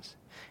 husbands,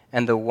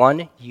 and the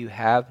one you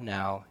have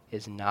now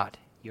is not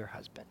your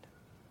husband."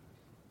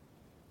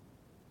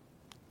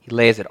 He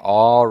lays it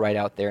all right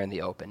out there in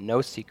the open.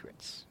 No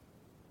secrets.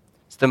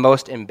 It's the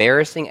most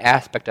embarrassing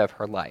aspect of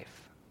her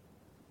life.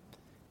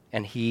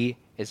 And he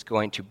is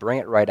going to bring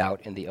it right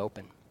out in the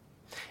open.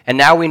 And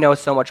now we know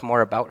so much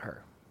more about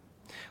her.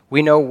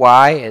 We know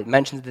why. It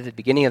mentions at the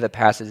beginning of the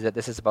passage that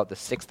this is about the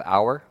 6th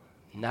hour,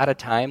 not a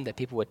time that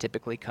people would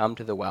typically come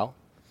to the well.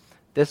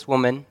 This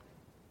woman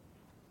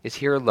is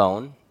here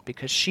alone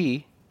because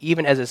she,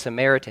 even as a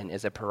Samaritan,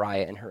 is a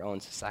pariah in her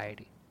own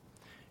society.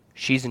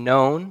 She's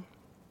known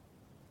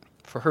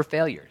for her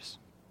failures.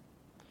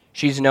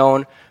 She's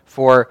known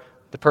for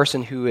the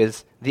person who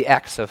is the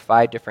ex of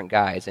 5 different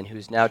guys and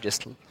who's now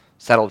just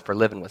settled for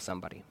living with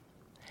somebody.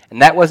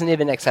 And that wasn't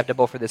even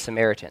acceptable for the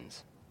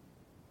Samaritans.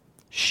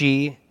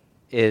 She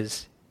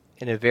is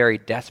in a very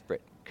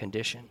desperate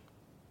condition.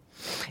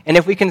 And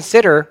if we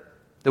consider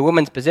the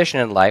woman's position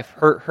in life,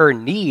 her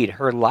need,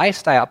 her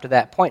lifestyle up to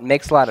that point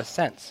makes a lot of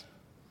sense.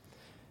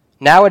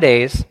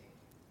 Nowadays,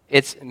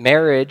 it's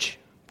marriage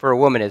for a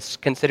woman is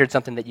considered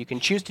something that you can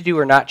choose to do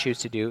or not choose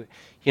to do.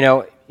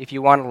 If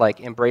you want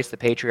to embrace the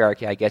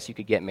patriarchy, I guess you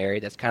could get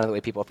married. That's kind of the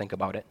way people think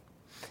about it.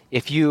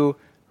 If you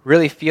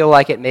really feel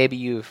like it, maybe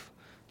you've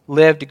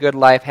lived a good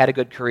life, had a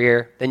good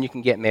career, then you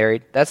can get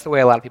married. That's the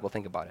way a lot of people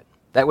think about it.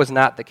 That was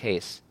not the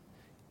case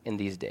in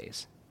these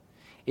days.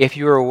 If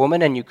you were a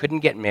woman and you couldn't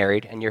get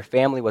married and your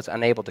family was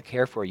unable to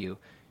care for you,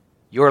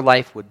 your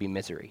life would be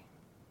misery.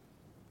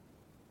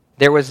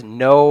 There was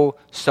no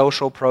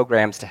social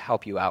programs to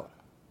help you out.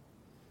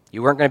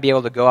 You weren't going to be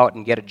able to go out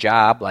and get a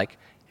job like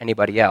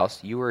anybody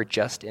else. You were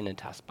just in a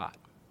tough spot.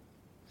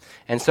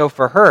 And so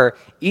for her,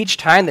 each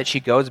time that she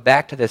goes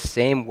back to this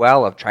same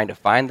well of trying to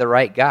find the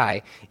right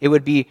guy, it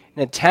would be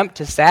an attempt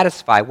to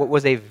satisfy what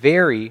was a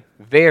very,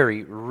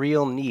 very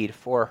real need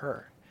for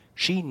her.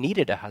 She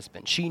needed a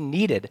husband. She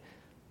needed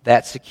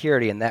that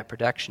security and that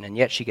protection, and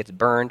yet she gets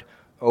burned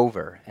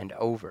over and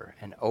over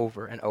and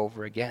over and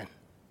over again.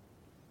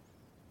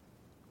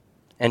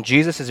 And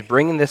Jesus is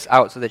bringing this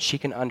out so that she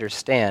can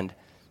understand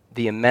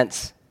the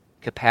immense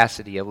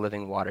capacity of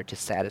living water to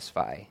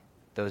satisfy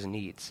those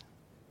needs.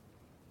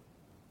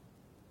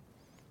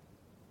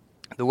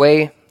 The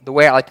way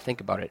I like to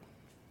think about it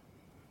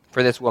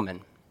for this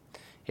woman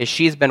is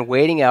she's been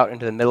wading out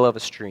into the middle of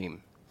a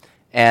stream,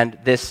 and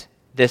this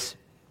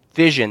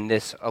vision,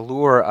 this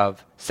allure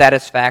of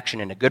satisfaction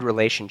in a good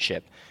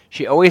relationship,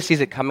 she always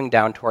sees it coming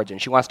down towards her,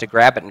 and she wants to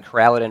grab it and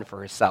corral it in for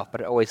herself,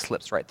 but it always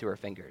slips right through her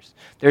fingers.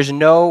 There's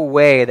no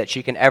way that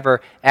she can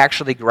ever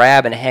actually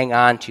grab and hang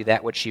on to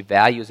that which she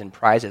values and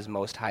prizes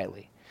most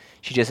highly.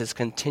 She just is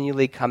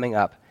continually coming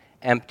up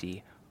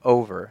empty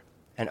over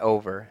and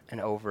over and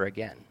over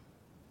again.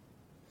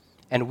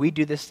 And we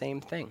do the same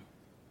thing,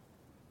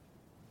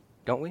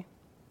 don't we?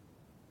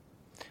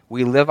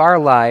 We live our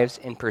lives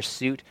in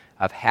pursuit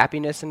of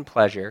happiness and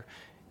pleasure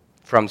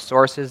from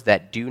sources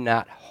that do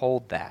not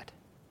hold that.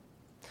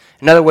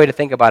 Another way to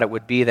think about it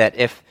would be that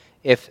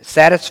if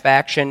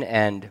satisfaction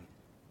and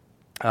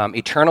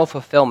eternal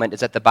fulfillment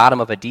is at the bottom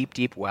of a deep,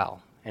 deep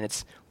well, and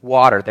it's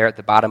water there at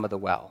the bottom of the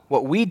well,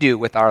 what we do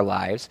with our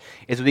lives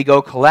is we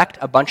go collect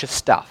a bunch of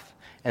stuff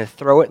and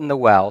throw it in the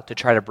well to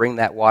try to bring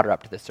that water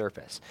up to the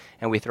surface.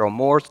 And we throw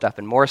more stuff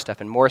and more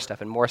stuff and more stuff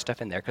and more stuff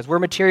in there because we're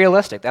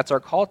materialistic. That's our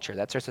culture.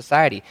 That's our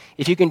society.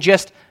 If you can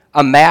just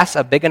amass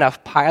a big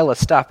enough pile of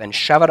stuff and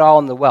shove it all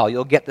in the well,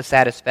 you'll get the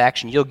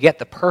satisfaction. You'll get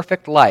the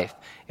perfect life.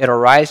 It'll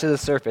rise to the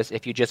surface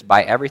if you just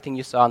buy everything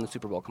you saw in the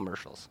Super Bowl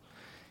commercials.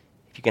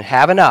 If you can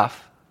have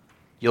enough,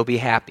 you'll be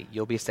happy.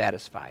 You'll be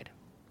satisfied.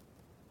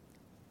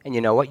 And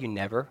you know what? You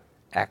never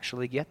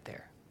actually get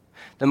there.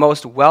 The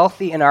most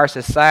wealthy in our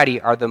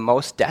society are the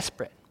most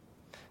desperate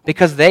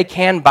because they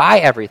can buy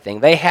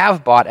everything. They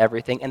have bought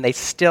everything, and they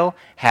still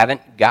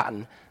haven't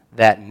gotten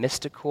that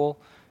mystical,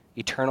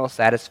 eternal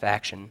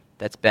satisfaction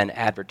that's been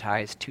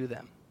advertised to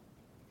them.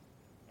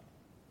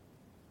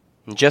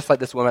 And just like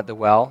this woman at the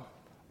well,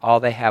 all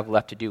they have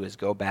left to do is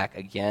go back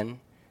again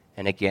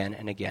and again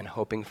and again,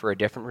 hoping for a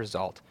different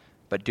result,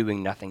 but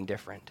doing nothing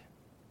different.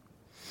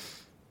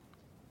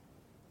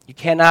 You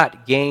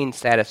cannot gain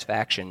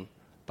satisfaction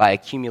by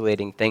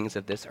accumulating things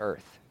of this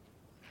earth.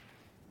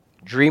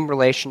 Dream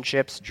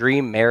relationships,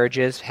 dream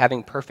marriages,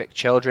 having perfect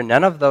children,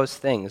 none of those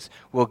things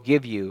will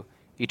give you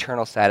the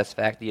eternal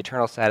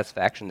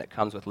satisfaction that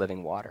comes with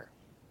living water.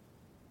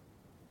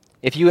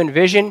 If you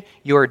envision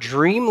your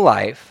dream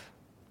life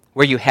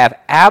where you have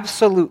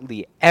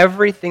absolutely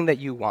everything that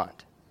you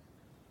want,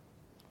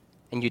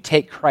 and you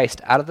take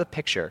Christ out of the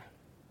picture,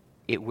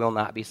 it will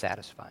not be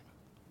satisfying.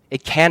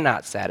 It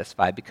cannot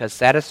satisfy because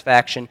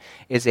satisfaction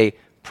is a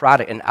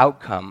product, an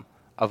outcome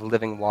of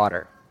living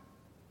water.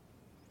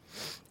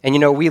 And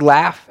we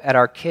laugh at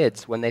our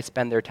kids when they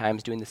spend their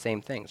times doing the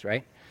same things,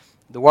 right?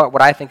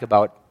 What I think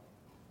about,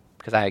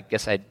 because I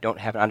guess I don't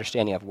have an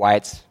understanding of why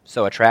it's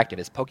so attractive,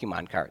 is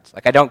Pokemon cards.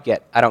 Like I don't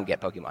get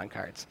Pokemon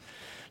cards.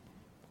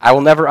 I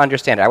will never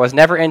understand it. I was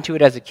never into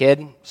it as a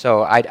kid,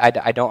 so I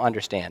don't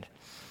understand.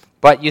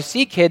 But you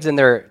see kids and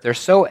they're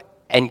so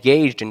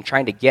engaged in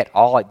trying to get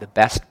all like the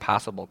best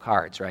possible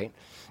cards, right?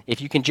 If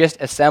you can just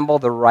assemble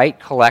the right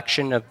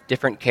collection of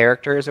different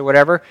characters or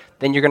whatever,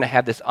 then you're going to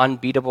have this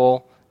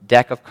unbeatable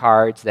deck of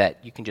cards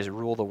that you can just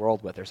rule the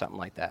world with or something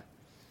like that.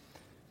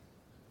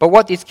 But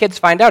what these kids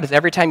find out is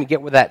every time you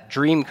get with that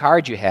dream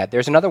card you had,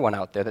 there's another one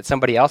out there that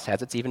somebody else has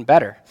that's even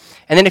better.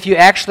 And then if you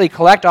actually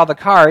collect all the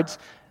cards,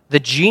 the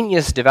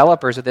genius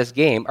developers of this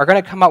game are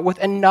going to come out with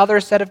another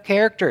set of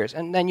characters,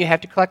 and then you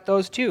have to collect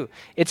those too.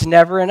 It's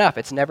never enough.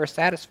 It's never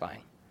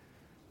satisfying.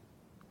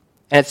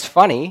 And it's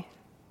funny.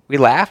 We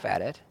laugh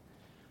at it.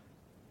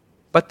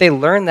 But they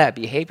learn that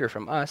behavior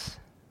from us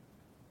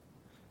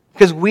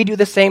because we do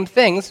the same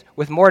things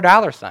with more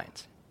dollar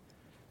signs,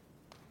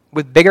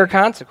 with bigger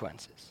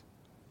consequences.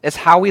 It's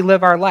how we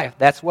live our life.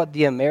 That's what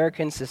the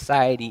American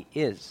society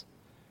is.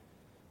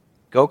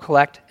 Go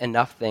collect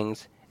enough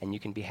things and you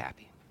can be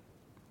happy.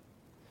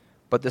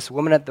 But this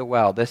woman at the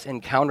well, this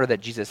encounter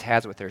that Jesus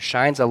has with her,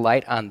 shines a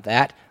light on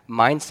that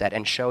mindset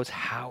and shows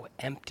how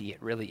empty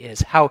it really is,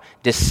 how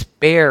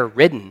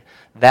despair-ridden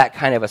that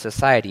kind of a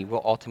society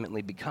will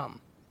ultimately become.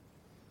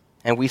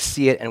 And we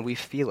see it and we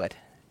feel it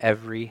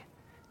every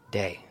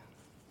day.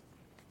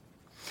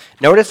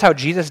 Notice how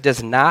Jesus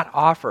does not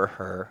offer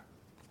her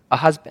a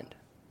husband.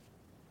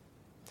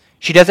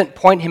 She doesn't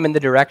point him in the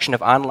direction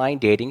of online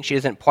dating. She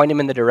doesn't point him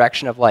in the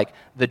direction of like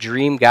the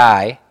dream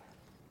guy.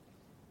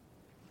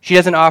 She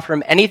doesn't offer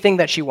him anything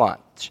that she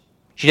wants.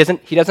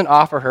 He doesn't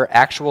offer her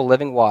actual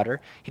living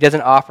water. He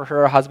doesn't offer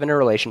her a husband or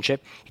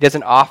relationship. He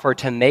doesn't offer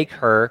to make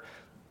her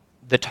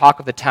the talk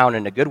of the town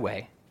in a good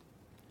way.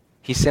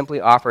 He simply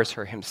offers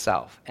her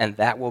himself, and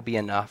that will be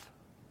enough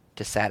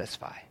to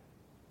satisfy.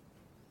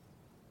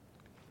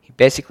 He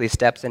basically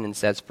steps in and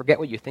says, forget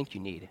what you think you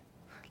need.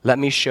 Let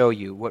me show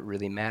you what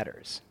really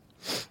matters.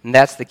 And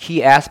that's the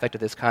key aspect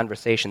of this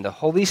conversation. The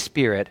Holy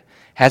Spirit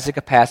has the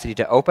capacity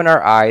to open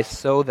our eyes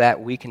so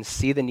that we can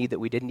see the need that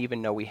we didn't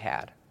even know we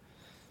had.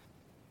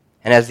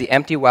 And as the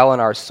empty well in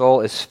our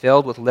soul is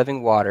filled with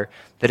living water,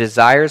 the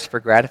desires for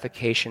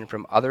gratification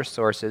from other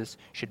sources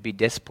should be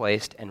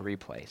displaced and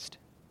replaced.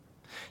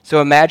 So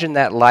imagine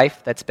that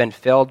life that's been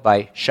filled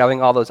by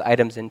shoving all those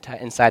items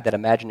inside that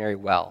imaginary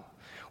well.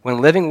 When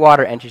living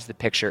water enters the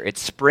picture, it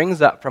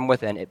springs up from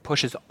within, it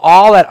pushes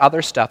all that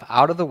other stuff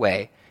out of the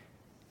way,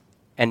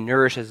 and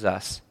nourishes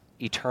us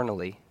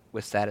eternally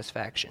with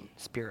satisfaction,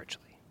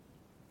 spiritually.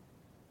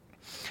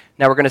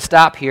 Now we're going to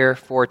stop here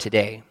for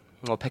today.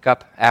 We'll pick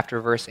up after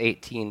verse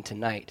 18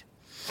 tonight.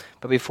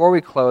 But before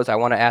we close, I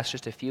want to ask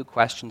just a few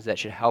questions that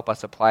should help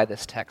us apply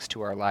this text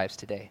to our lives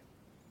today.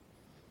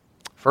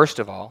 First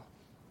of all,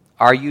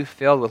 are you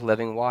filled with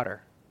living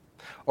water?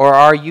 Or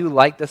are you,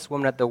 like this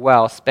woman at the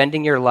well,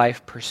 spending your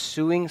life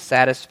pursuing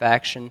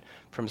satisfaction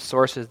from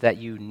sources that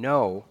you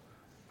know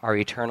are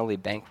eternally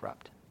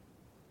bankrupt?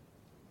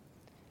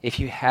 If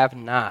you have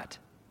not,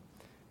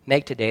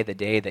 make today the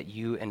day that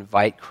you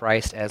invite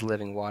Christ as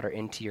living water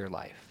into your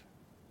life.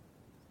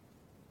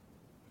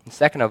 And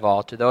second of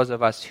all, to those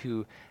of us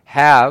who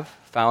have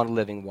found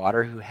living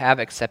water, who have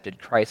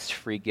accepted Christ's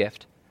free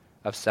gift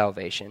of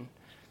salvation,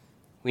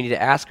 we need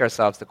to ask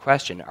ourselves the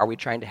question, are we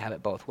trying to have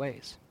it both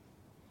ways?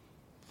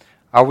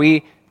 Are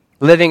we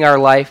living our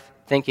life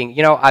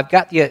thinking, I've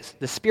got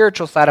the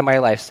spiritual side of my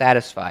life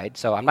satisfied,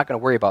 so I'm not going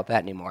to worry about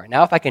that anymore.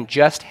 Now if I can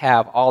just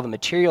have all the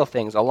material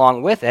things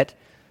along with it,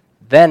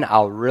 then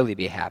I'll really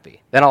be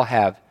happy. Then I'll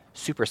have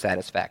super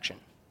satisfaction.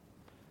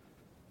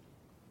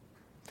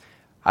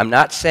 I'm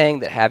not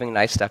saying that having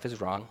nice stuff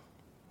is wrong.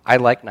 I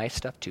like nice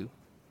stuff too.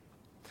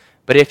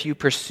 But if you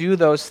pursue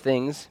those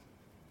things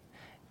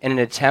in an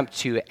attempt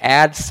to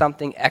add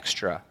something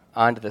extra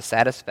onto the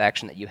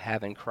satisfaction that you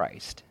have in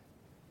Christ,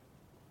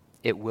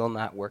 it will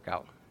not work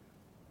out.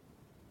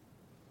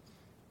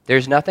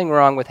 There's nothing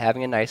wrong with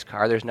having a nice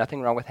car. There's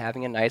nothing wrong with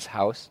having a nice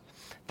house.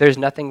 There's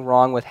nothing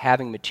wrong with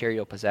having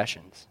material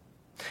possessions.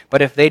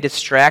 But if they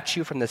distract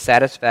you from the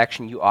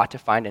satisfaction you ought to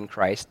find in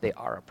Christ, they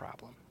are a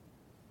problem.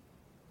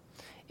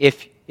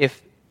 If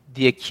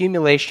the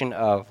accumulation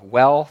of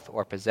wealth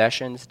or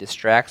possessions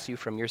distracts you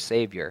from your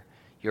Savior,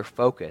 your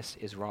focus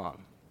is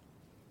wrong.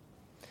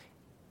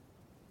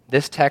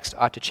 This text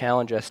ought to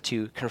challenge us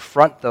to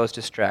confront those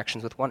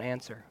distractions with one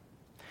answer.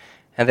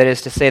 And that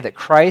is to say that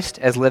Christ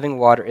as living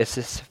water is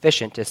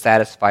sufficient to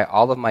satisfy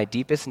all of my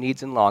deepest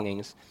needs and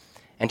longings,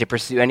 and to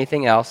pursue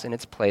anything else in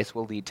its place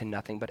will lead to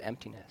nothing but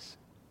emptiness.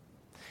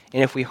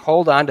 And if we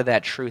hold on to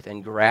that truth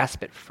and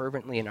grasp it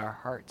fervently in our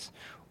hearts,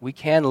 we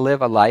can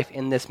live a life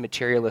in this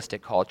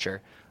materialistic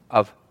culture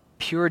of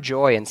pure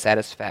joy and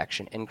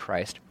satisfaction in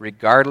Christ,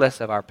 regardless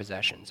of our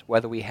possessions.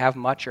 Whether we have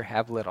much or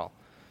have little,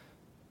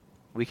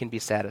 we can be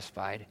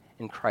satisfied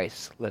in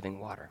Christ's living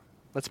water.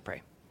 Let's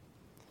pray.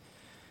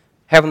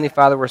 Heavenly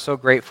Father, we're so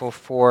grateful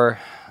for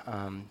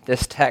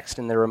this text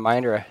and the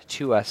reminder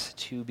to us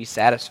to be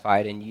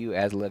satisfied in you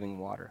as living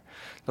water.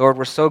 Lord,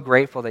 we're so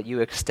grateful that you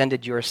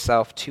extended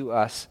yourself to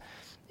us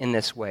in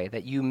this way,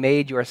 that you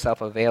made yourself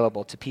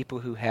available to people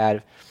who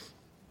had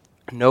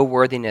no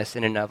worthiness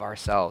in and of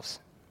ourselves.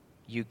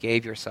 You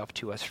gave yourself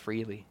to us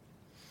freely.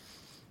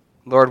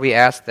 Lord, we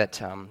ask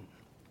that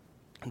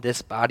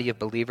this body of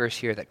believers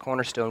here, that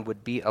Cornerstone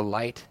would be a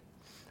light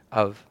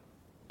of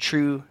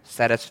true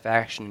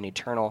satisfaction and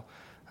eternal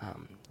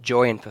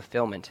joy and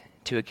fulfillment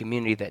to a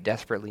community that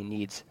desperately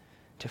needs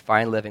to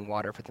find living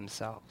water for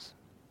themselves.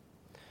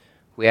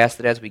 We ask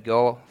that as we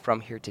go from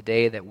here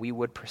today, that we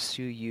would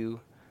pursue you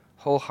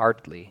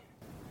wholeheartedly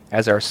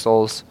as our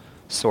soul's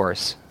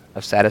source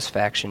of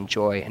satisfaction,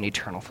 joy, and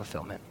eternal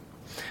fulfillment.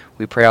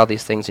 We pray all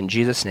these things in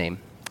Jesus' name.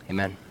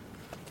 Amen.